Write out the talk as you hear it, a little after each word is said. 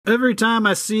Every time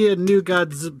I see a new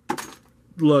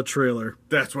Godzilla trailer,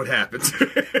 that's what happens.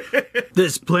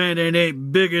 This planet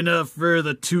ain't big enough for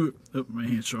the two... Oh, my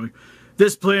hand's showing.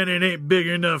 This planet ain't big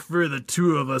enough for the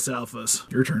two of us alphas.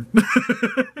 Your turn. But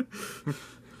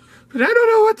I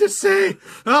don't know what to say.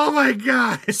 Oh my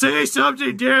god. Say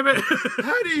something, damn it.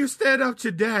 How do you stand up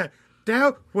to that?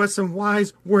 That was some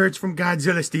wise words from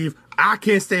Godzilla, Steve. I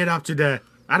can't stand up to that.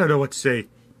 I don't know what to say.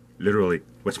 Literally.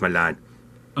 What's my line?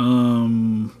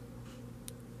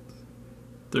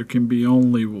 There can be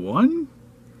only one?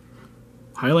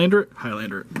 Highlander?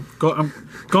 Highlander. I'm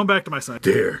going back to my side.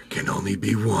 There can only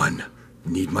be one.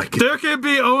 Need my There can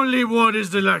be only one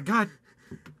is the line. God.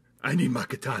 I need my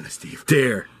katana, Steve.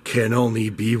 There can only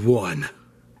be one.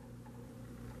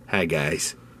 Hi,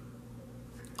 guys.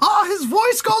 Oh, his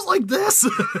voice goes like this.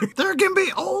 There can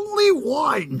be only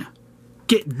one.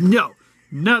 No,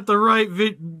 not the right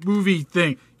movie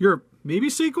thing. You're maybe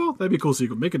sequel? That'd be a cool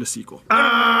sequel. Make it a sequel.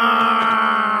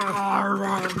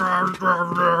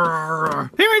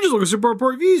 Hey, Rangers, welcome to Super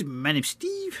Report Reviews. My name's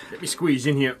Steve. Let me squeeze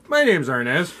in here. My name's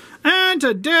Arnaz. And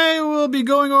today we'll be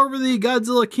going over the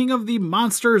Godzilla King of the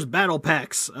Monsters battle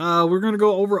packs. We're going to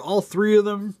go over all three of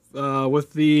them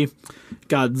with the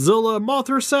Godzilla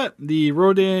Mothra set, the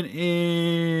Rodan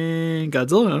and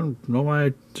Godzilla. I don't know why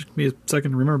it took me a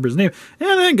second to remember his name.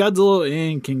 And then Godzilla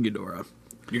and King Ghidorah.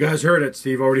 You guys heard it.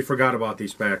 Steve already forgot about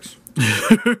these packs.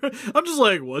 I'm just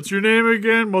like, what's your name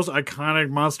again? Most iconic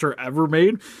monster ever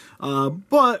made.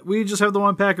 But we just have the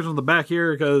one package on the back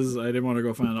here because I didn't want to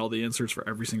go find all the inserts for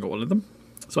every single one of them.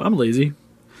 So I'm lazy.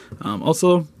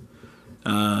 Also,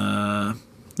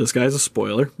 this guy's a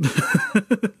spoiler.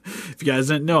 If you guys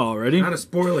didn't know already. Not a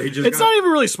spoiler. It's not even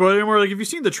really spoiler anymore. Like, if you've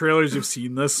seen the trailers, you've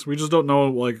seen this. We just don't know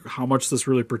like how much this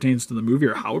really pertains to the movie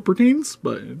or how it pertains,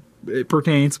 but it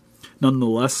pertains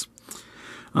nonetheless.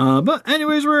 But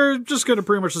anyways, we're just going to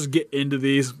pretty much just get into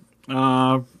these.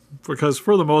 Because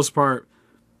for the most part,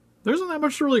 there isn't that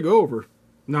much to really go over.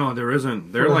 No, there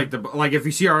isn't. They're like if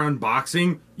you see our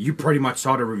unboxing, you pretty much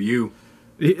saw the review.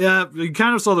 Yeah, you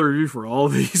kind of saw the review for all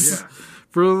of these. Yeah.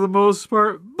 For the most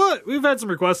part. But we've had some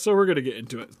requests, so we're going to get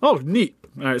into it. Oh, neat.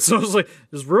 Alright, so I was like,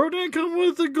 does Rodan come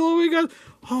with the glowy guy?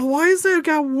 Oh, why is that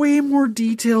got way more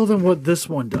detail than what this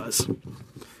one does?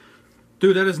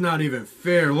 Dude, that is not even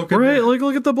fair. Look at that. Right, like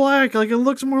look at the black. Like it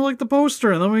looks more like the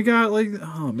poster. And then we got like,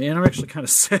 oh man, I'm actually kind of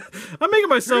sad. I'm making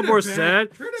myself more sad.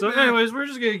 So anyways, we're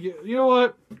just going to get, you know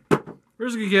what? We're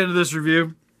just going to get into this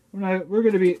review. We're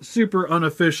going to be super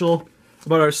unofficial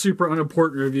about our super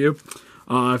unimportant review.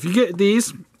 If you get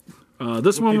these,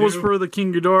 this one was for the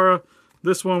King Ghidorah.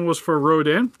 This one was for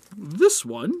Rodan. This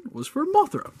one was for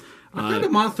Mothra. I think the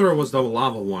Mothra was the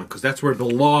lava one, because that's where it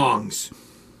belongs.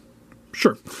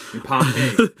 Sure. In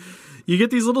Pompeii. You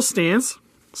get these little stands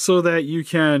so that you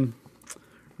can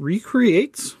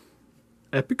recreate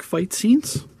epic fight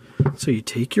scenes. So you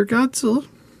take your Godzilla.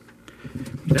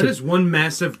 That is one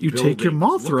massive You building. take your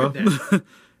Mothra,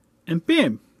 and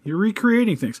bam, you're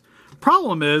recreating things.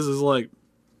 Problem is like,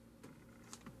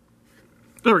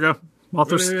 there we go.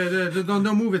 Mothra's. Don't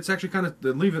move. It's actually kind of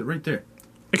leave it right there.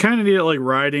 I kind of need it like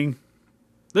riding.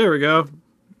 There we go.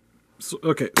 So,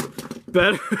 okay,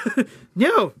 better.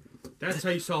 No, that's how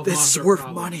you solve. This is worth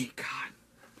money. God.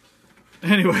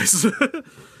 Anyways,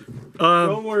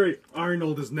 don't worry.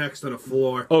 Arnold is next on the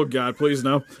floor. Oh God, please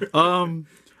no.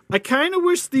 I kind of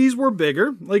wish these were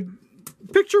bigger. Like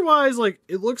picture wise, like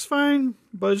it looks fine,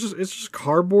 but it's just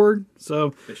cardboard.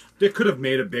 So they could have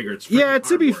made it bigger. It's yeah,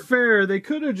 to be cardboard. fair, they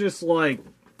could have just like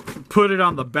put it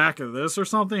on the back of this or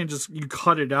something and just you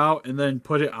cut it out and then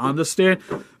put it on the stand.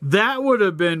 That would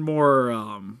have been more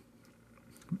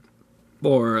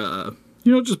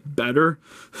you know, just better.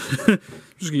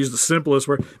 Just use the simplest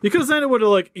word, because then it would have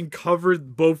like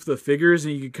uncovered both the figures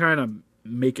and you could kind of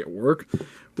make it work.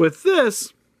 With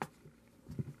this,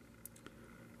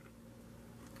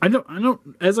 I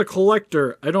don't as a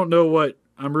collector, I don't know what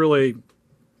I'm really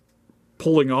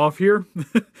pulling off here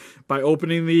by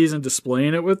opening these and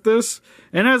displaying it with this.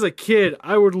 And as a kid,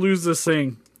 I would lose this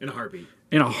thing in a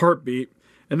heartbeat.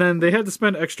 And then they had to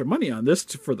spend extra money on this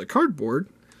for the cardboard.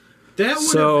 That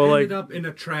would have ended up in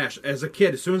the trash. As a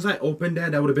kid, as soon as I opened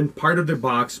that, that would have been part of the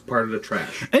box, part of the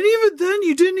trash. And even then,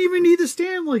 you didn't even need the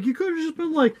stand. Like, you could have just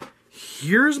been like,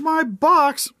 here's my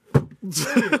box.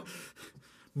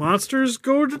 Monsters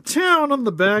go to town on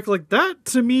the back. Like, that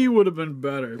to me would have been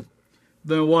better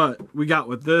than what we got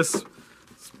with this.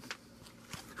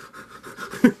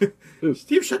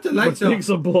 Steve, shut the lights off.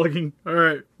 Some plugging. All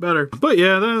right, better. But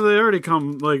yeah, they already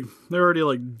come like they're already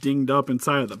like dinged up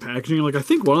inside of the packaging. Like I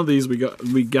think one of these we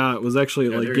got was actually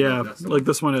like like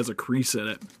this one has a crease in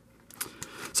it.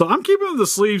 So I'm keeping the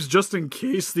sleeves just in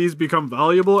case these become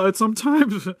valuable at some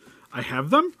time. I have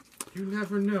them. You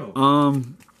never know.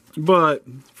 But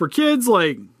for kids,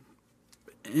 like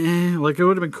it would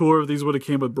have been cooler if these would have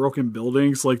came with broken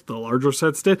buildings like the larger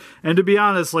sets did. And to be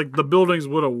honest, like the buildings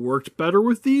would have worked better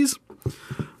with these.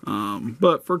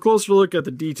 But for a closer look at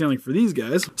the detailing for these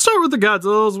guys, start with the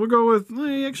Godzillas. We'll go with,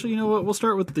 actually, you know what? We'll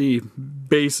start with the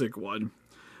basic one.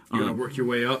 You're gonna work your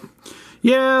way up?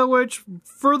 Yeah, which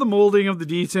for the molding of the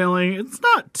detailing, it's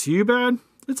not too bad.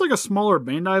 It's like a smaller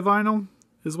Bandai vinyl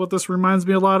is what this reminds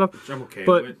me a lot of. Which I'm okay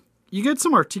but with. You get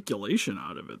some articulation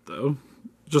out of it, though.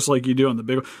 Just like you do on the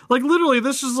big one. Like, literally,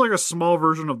 this is like a small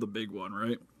version of the big one,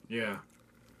 right? Yeah.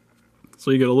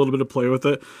 So you get a little bit of play with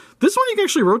it. This one, you can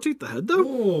actually rotate the head, though.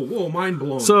 Whoa, mind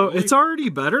blown. So it's already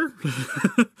better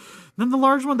than the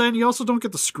large one. Then you also don't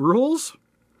get the screw holes.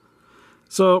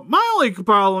 So my only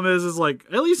problem is like,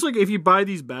 at least like if you buy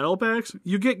these battle packs,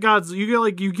 you get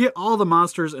you get all the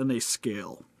monsters and they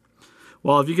scale.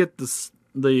 Well, if you get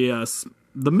the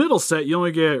middle set, you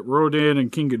only get Rodan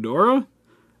and King Ghidorah,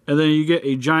 and then you get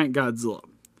a giant Godzilla.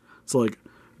 So like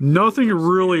nothing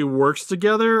really works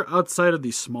together outside of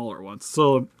these smaller ones.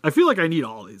 So I feel like I need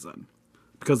all these then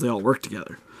because they all work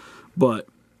together, but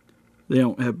they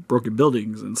don't have broken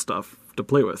buildings and stuff to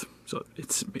play with. So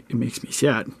it makes me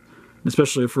sad.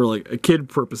 Especially for like a kid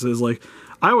purposes, like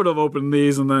I would have opened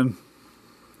these and then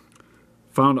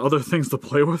found other things to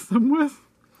play with them with.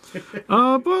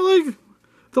 But like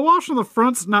the wash on the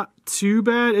front's not too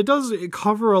bad. It does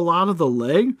cover a lot of the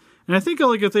leg, and I think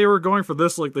like if they were going for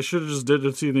this, like they should have just did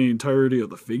it to the entirety of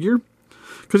the figure.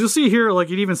 Because you'll see here, like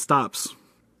it even stops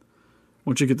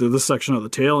once you get to this section of the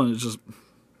tail, and it's just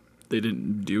they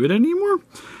didn't do it anymore.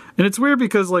 And it's weird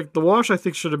because like the wash I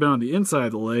think should have been on the inside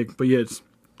of the leg, but yet it's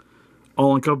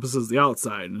all encompasses the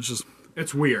outside, and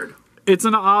it's weird. It's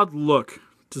an odd look,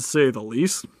 to say the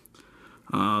least.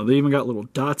 They even got little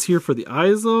dots here for the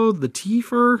eyes, though. The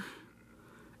teeth are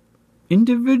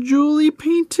individually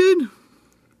painted.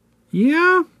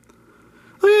 Yeah,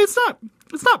 like, it's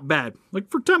not bad.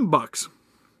 Like for $10,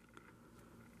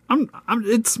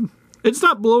 it's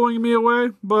not blowing me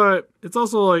away, but it's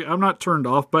also like I'm not turned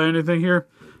off by anything here.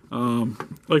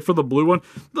 Like for the blue one,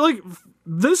 like.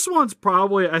 This one's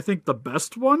probably, I think, the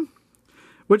best one,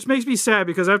 which makes me sad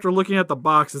because after looking at the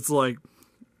box, it's like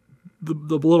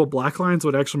the little black lines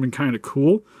would actually been kind of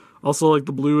cool. Also, like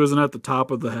the blue isn't at the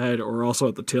top of the head or also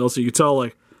at the tail, so you can tell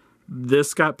like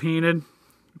this got painted,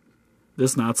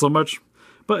 this not so much,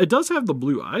 but it does have the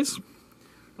blue eyes.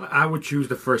 I would choose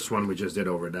the first one we just did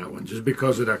over that one, just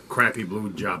because of the crappy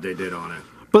blue job they did on it.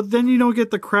 But then you don't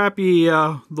get the crappy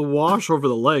the wash over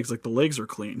the legs, like the legs are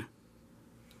clean.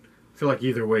 I feel like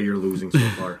either way you're losing so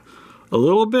far. A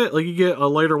little bit, like you get a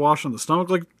lighter wash on the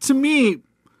stomach. Like to me,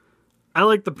 I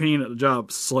like the paint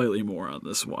job slightly more on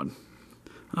this one.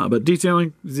 But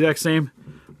detailing, exact same.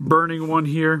 Burning one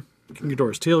here. King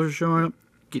Ghidorah's tail is showing up.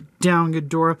 Get down,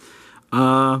 Ghidorah.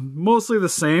 Mostly the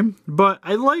same, but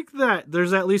I like that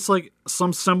there's at least like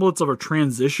some semblance of a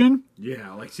transition.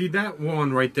 Yeah, like see that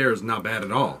one right there is not bad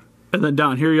at all. And then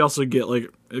down here you also get like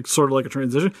it's sort of like a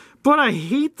transition. But I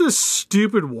hate this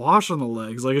stupid wash on the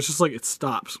legs. Like it's just like it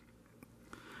stops.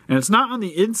 And it's not on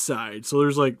the inside, so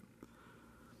there's like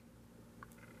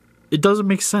it doesn't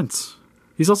make sense.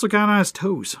 He's also got on his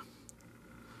toes.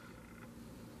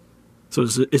 So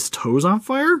is his toes on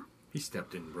fire? He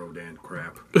stepped in Rodan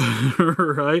crap.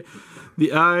 Right?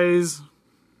 The eyes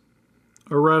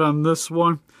are red on this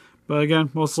one. But again,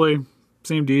 mostly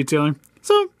same detailing.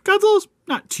 So Godzilla's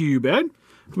not too bad.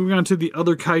 Moving on to the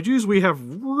other kaijus, we have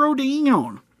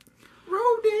Rodan.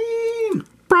 Rodan!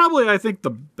 Probably, I think,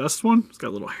 the best one. He's got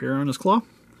a little hair on his claw.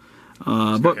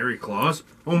 He's got hairy claws.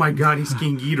 Oh my god, he's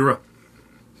King Ghidorah.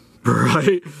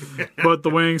 Right? But the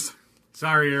wings.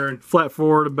 Sorry, Aaron. Flat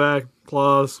forward and back.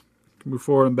 Claws. Move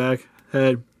forward and back.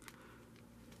 Head.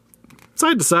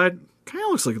 Side to side. Kind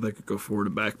of looks like they could go forward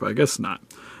and back, but I guess not.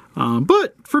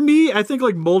 But for me, I think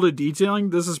like molded detailing,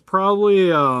 this is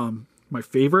probably my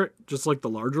favorite, just like the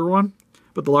larger one.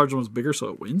 But the larger one's bigger, so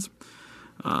it wins.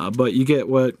 But you get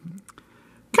what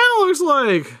kind of looks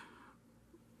like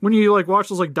when you like watch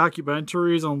those like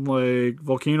documentaries on like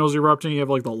volcanoes erupting, you have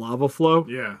like the lava flow.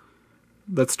 Yeah.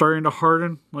 That's starting to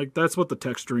harden. Like that's what the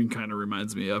texturing kind of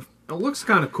reminds me of. It looks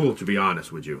kind of cool, to be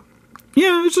honest with you.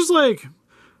 Yeah, it's just like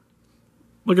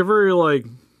a very like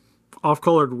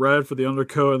off-colored red for the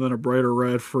undercoat and then a brighter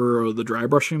red for the dry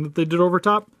brushing that they did over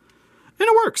top. And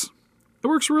it works. It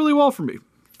works really well for me.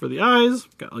 For the eyes,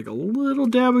 got like a little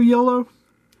dab of yellow.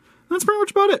 That's pretty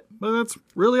much about it. But that's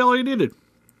really all I needed.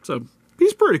 So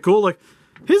he's pretty cool. Like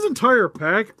his entire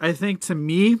pack, I think to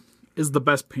me, is the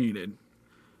best painted.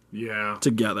 Yeah.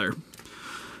 together.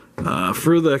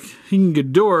 For the King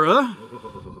Ghidorah,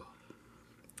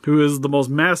 who is the most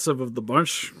massive of the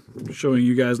bunch, showing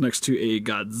you guys next to a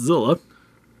Godzilla.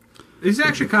 He's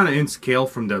actually kind of in scale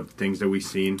from the things that we've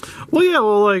seen. Well, yeah,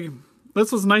 well, like,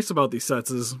 that's what's nice about these sets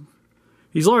is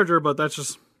he's larger, but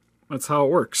that's how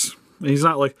it works. He's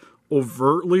not, like,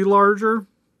 overtly larger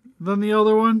than the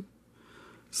other one.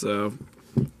 So,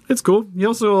 it's cool. He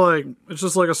also, like, it's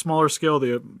just like a smaller scale,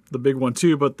 the big one,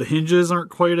 too, but the hinges aren't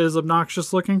quite as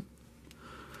obnoxious looking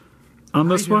on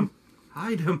this one.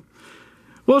 Hide him.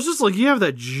 Well, it's just like you have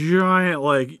that giant,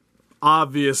 like,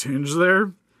 obvious hinge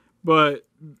there, but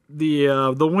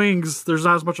the wings, there's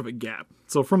not as much of a gap.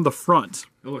 So from the front,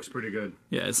 it looks pretty good.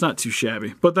 Yeah, it's not too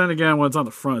shabby. But then again, when it's on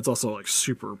the front, it's also like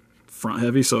super front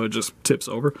heavy, so it just tips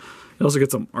over. You also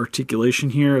get some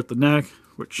articulation here at the neck,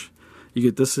 which you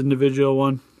get this individual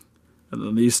one, and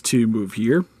then these two move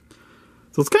here.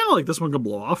 So it's kind of like this one can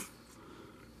blow off,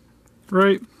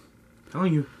 right? I'm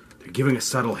telling you, they're giving a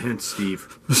subtle hint,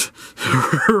 Steve.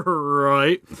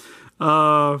 Right.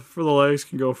 For the legs,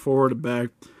 can go forward and back.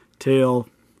 Tail,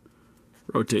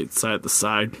 rotate side to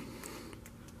side.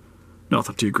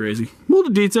 Nothing too crazy.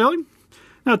 Molded detailing,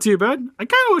 not too bad. I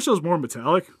kind of wish it was more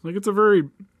metallic. Like, it's a very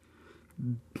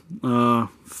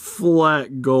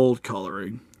flat gold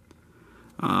coloring.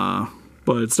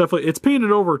 But it's definitely, it's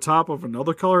painted over top of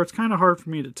another color. It's kind of hard for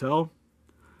me to tell.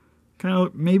 Kind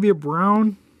of maybe a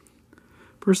brown,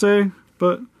 per se.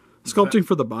 But sculpting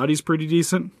for the body's pretty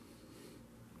decent.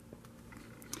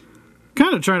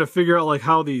 Kind of trying to figure out like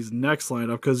how these necks line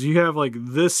up, because you have like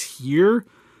this here,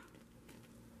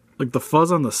 like the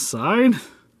fuzz on the side.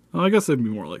 Well, I guess it'd be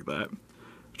more like that.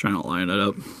 Trying to line it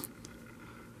up.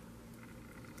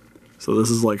 So this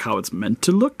is like how it's meant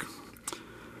to look.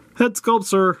 Head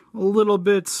sculpts are a little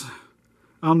bit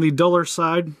on the duller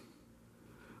side,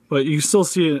 but you still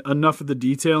see enough of the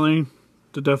detailing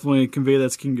to definitely convey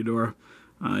that's King Ghidorah.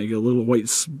 You get little white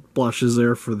splashes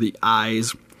there for the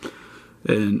eyes.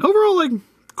 And overall, like,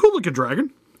 cool looking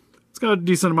dragon. It's got a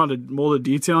decent amount of molded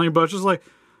detailing, but it's just like,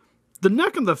 the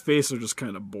neck and the face are just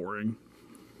kind of boring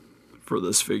for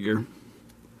this figure.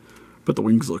 But the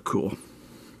wings look cool.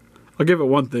 I'll give it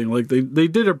one thing, like, they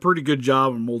did a pretty good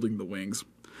job in molding the wings.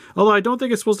 Although I don't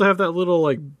think it's supposed to have that little,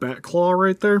 like, bat claw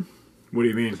right there. What do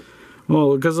you mean?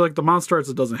 Well, because, like, the Monster Arts,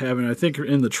 it doesn't have it. I think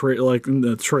in the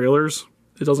trailers,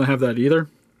 it doesn't have that either.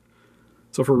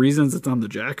 So for reasons, it's on the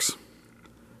Jakks.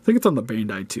 I think it's on the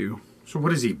Bandai too. So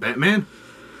what is he, Batman?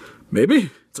 Maybe.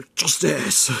 It's like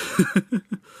justice.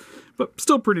 But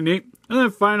still pretty neat. And then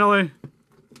finally,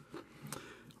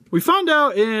 we found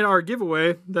out in our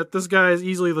giveaway that this guy is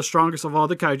easily the strongest of all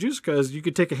the kaijus, because you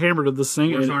could take a hammer to this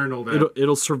thing and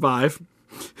it'll survive.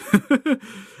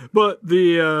 But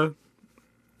the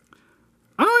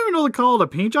I don't even know what to call it, a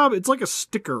paint job. It's like a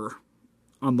sticker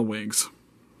on the wings.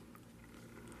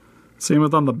 Same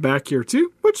with on the back here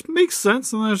too, which makes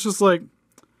sense. And then it's just like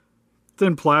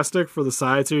thin plastic for the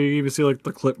sides here. You even see like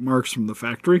the clip marks from the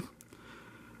factory.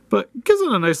 But it gives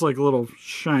it a nice like little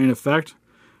shine effect.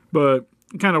 But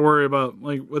I'm kind of worried about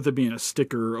like with it being a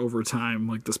sticker over time,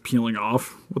 like this peeling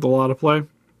off with a lot of play.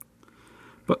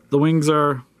 But the wings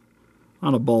are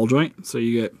on a ball joint, so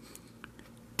you get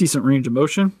decent range of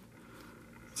motion.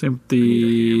 Same with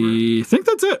I think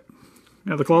that's it.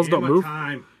 Yeah, the claws don't move.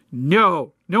 Time.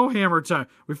 No hammer time.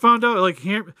 We found out like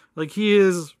he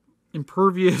is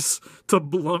impervious to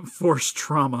blunt force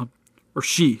trauma, or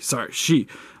she.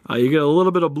 You get a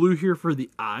little bit of blue here for the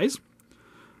eyes.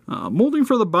 Molding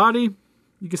for the body.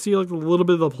 You can see like a little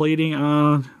bit of the plating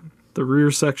on the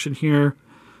rear section here.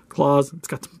 Claws. It's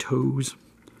got some toes,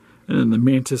 and then the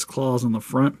mantis claws on the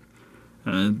front,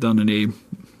 and done in a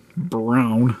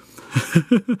brown,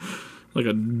 like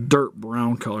a dirt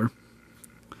brown color.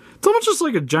 It's almost just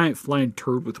like a giant flying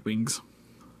turd with wings,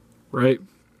 right?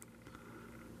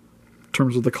 In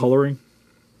terms of the coloring.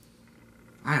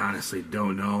 I honestly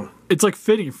don't know. It's like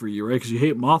fitting for you, right? Because you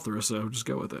hate Mothra, so just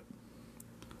go with it.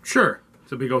 Sure.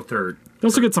 So we go third. You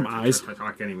also get some eyes.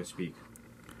 I can't even speak.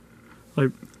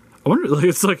 Like, I wonder, like,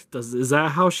 it's like, is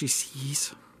that how she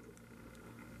sees?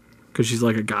 Because she's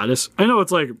like a goddess. I know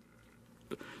it's like,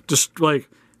 just like,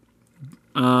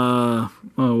 what?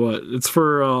 It's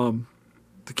for,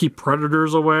 to keep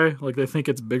predators away. Like, they think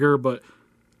it's bigger, but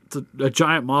it's a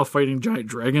giant moth fighting giant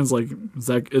dragons. Like,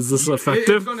 is this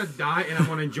effective? It's gonna die, and I'm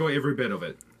gonna enjoy every bit of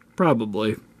it.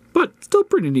 Probably. But still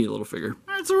pretty neat little figure.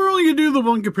 Alright, so we're only going to do the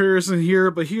one comparison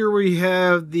here, but here we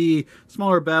have the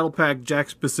smaller Battle Pack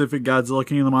Jakks Pacific Godzilla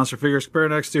King of the Monster figures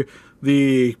compared next to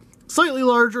the slightly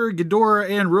larger Ghidorah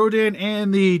and Rodan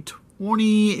and the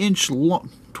 20-inch long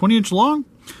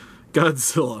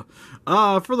Godzilla.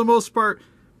 For the most part,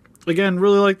 again,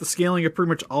 really like the scaling of pretty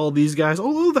much all these guys.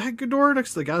 Although the Ghidorah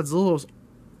next to the Godzilla is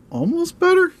almost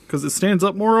better because it stands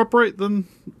up more upright than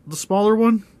the smaller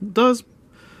one does.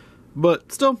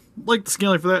 But still, like the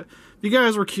scaling for that. If you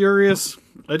guys were curious,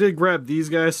 I did grab these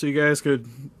guys so you guys could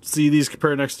see these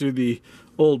compared next to the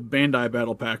old Bandai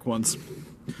Battle Pack ones.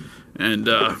 And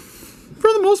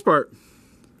for the most part,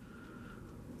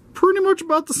 pretty much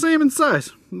about the same in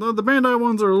size. The Bandai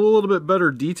ones are a little bit better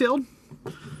detailed,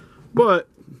 but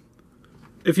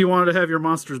if you wanted to have your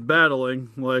monsters battling,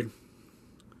 like,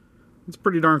 it's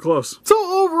pretty darn close. So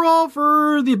overall,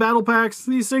 for the battle packs,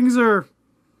 these things are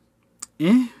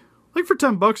like for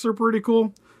 $10 they're pretty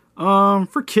cool.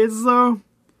 For kids though,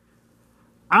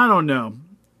 I don't know.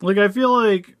 Like, I feel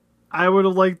like I would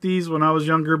have liked these when I was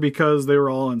younger because they were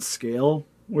all in scale,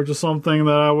 which is something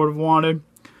that I would have wanted.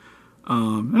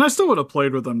 And I still would have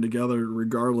played with them together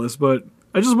regardless, but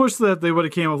I just wish that they would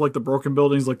have came with like the broken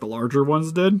buildings like the larger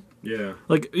ones did. Yeah.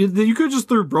 Like, you could just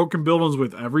throw broken buildings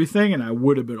with everything and I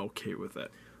would have been okay with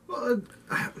it. Well,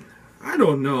 I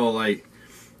don't know, like,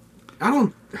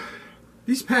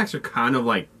 these packs are kind of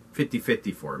like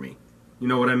 50-50 for me. You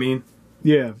know what I mean?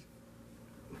 Yeah.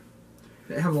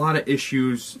 They have a lot of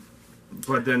issues,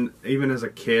 but then even as a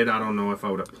kid, I don't know if I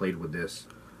would have played with this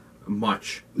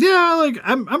much. Yeah, like,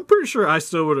 I'm pretty sure I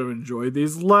still would have enjoyed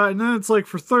these a lot. And then it's like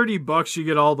for $30 you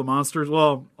get all the monsters,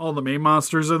 well, all the main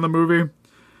monsters in the movie,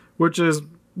 which is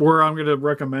where I'm going to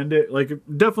recommend it. Like,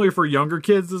 definitely for younger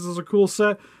kids, this is a cool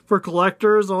set. For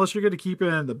collectors, unless you're going to keep it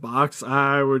in the box,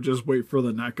 I would just wait for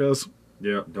the NECAs.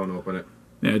 Yeah, don't open it.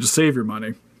 Yeah, just save your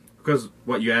money. Because,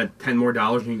 what, you add $10 more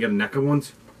and you get a NECA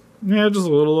ones? Yeah, just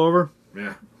a little over.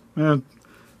 Yeah. And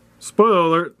spoiler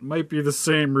alert, might be the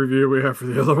same review we have for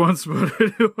the other ones, but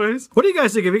anyways. What do you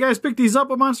guys think? If you guys picked these up,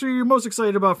 what monster you're most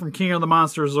excited about from King of the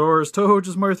Monsters, or is Toho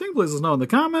just more thing? Please let us know in the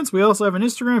comments. We also have an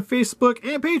Instagram, Facebook,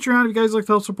 and Patreon. If you guys like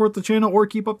to help support the channel or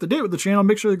keep up to date with the channel,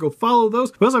 make sure to go follow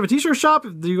those. We also have a t-shirt shop.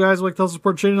 If you guys like to help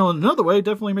support the channel in another way,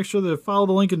 definitely make sure to follow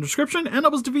the link in the description and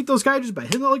help us defeat those guys by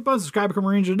hitting the like button, subscribe, become a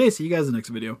ranger today. See you guys in the next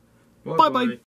video. Bye-bye.